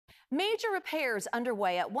Major repairs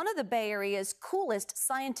underway at one of the Bay Area's coolest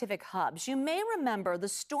scientific hubs. You may remember the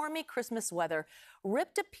stormy Christmas weather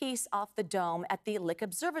ripped a piece off the dome at the Lick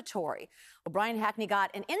Observatory. Well, Brian Hackney got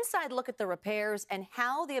an inside look at the repairs and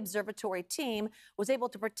how the observatory team was able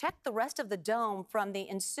to protect the rest of the dome from the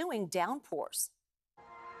ensuing downpours.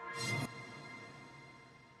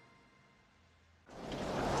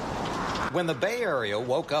 When the Bay Area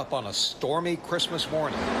woke up on a stormy Christmas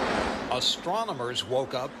morning, astronomers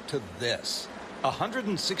woke up to this. A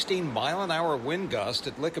 116-mile-an-hour wind gust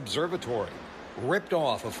at Lick Observatory ripped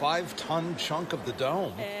off a 5-ton chunk of the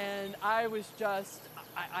dome. And I was just,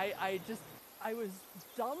 I was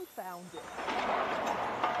dumbfounded.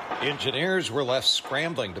 Engineers were left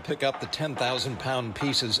scrambling to pick up the 10,000-pound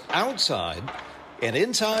pieces outside, and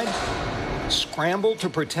inside, scramble to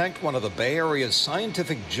protect one of the Bay Area's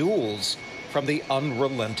scientific jewels from the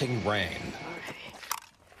unrelenting rain.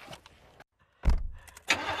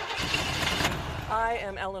 I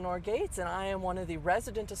am Eleanor Gates, and I am one of the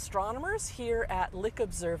resident astronomers here at Lick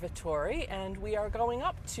Observatory, and we are going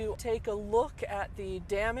up to take a look at the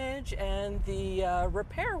damage and the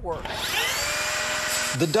repair work.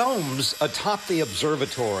 The domes atop the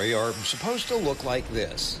observatory are supposed to look like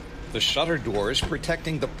this. The shutter doors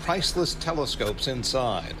protecting the priceless telescopes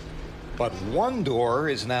inside. But one door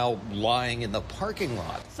is now lying in the parking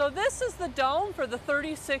lot. So this is the dome for the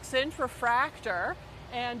 36-inch refractor,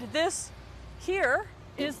 and this here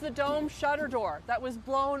is the dome shutter door that was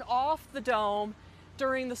blown off the dome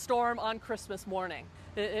during the storm on Christmas morning.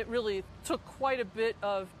 It really took quite a bit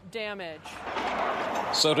of damage.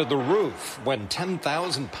 So did the roof when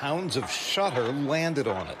 10,000 pounds of shutter landed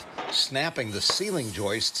on it, snapping the ceiling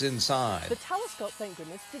joists inside. The telescope, thank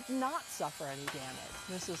goodness, did not suffer any damage.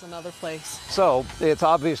 This is another place. So it's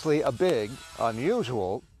obviously a big,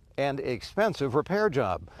 unusual, and expensive repair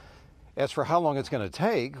job. As for how long it's going to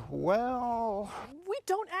take, well... we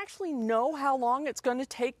don't actually know how long it's going to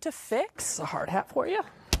take to fix. A hard hat for you.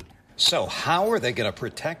 So how are they going to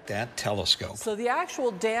protect that telescope? So the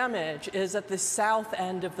actual damage is at the south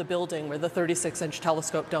end of the building where the 36-inch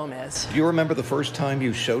telescope dome is. Do you remember the first time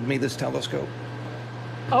you showed me this telescope?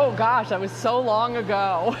 Oh gosh, that was so long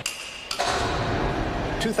ago.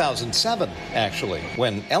 2007, actually,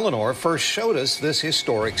 when Eleanor first showed us this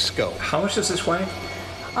historic scope. How much does this weigh?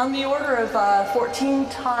 On the order of 14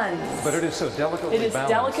 tons. But it is so delicately balanced. It is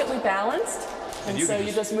delicately balanced, and so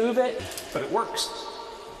you just move it. But it works.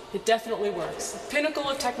 It definitely works. Pinnacle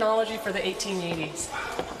of technology for the 1880s.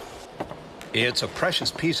 It's a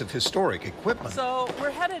precious piece of historic equipment. So we're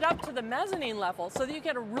headed up to the mezzanine level so that you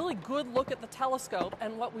get a really good look at the telescope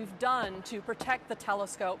and what we've done to protect the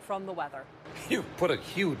telescope from the weather. You put a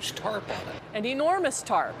huge tarp on it. An enormous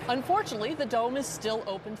tarp. Unfortunately, the dome is still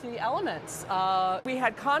open to the elements. We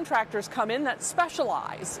had contractors come in that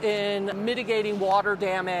specialize in mitigating water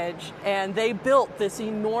damage, and they built this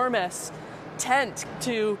enormous tent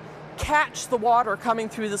to catch the water coming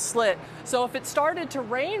through the slit. So if it started to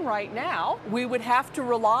rain right now, we would have to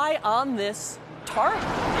rely on this tarp.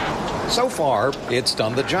 So far, it's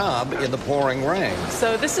done the job in the pouring rain.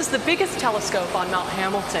 So this is the biggest telescope on Mount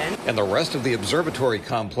Hamilton. And the rest of the observatory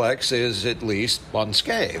complex is at least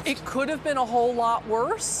unscathed. It could have been a whole lot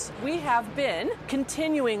worse. We have been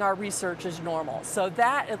continuing our research as normal. So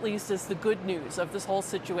that at least is the good news of this whole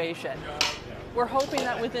situation. We're hoping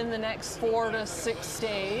that within the next 4 to 6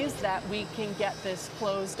 days that we can get this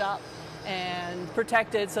closed up and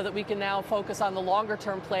protected so that we can now focus on the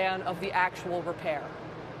longer-term plan of the actual repair.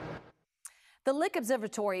 The Lick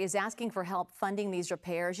Observatory is asking for help funding these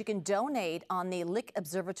repairs. You can donate on the Lick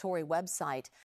Observatory website.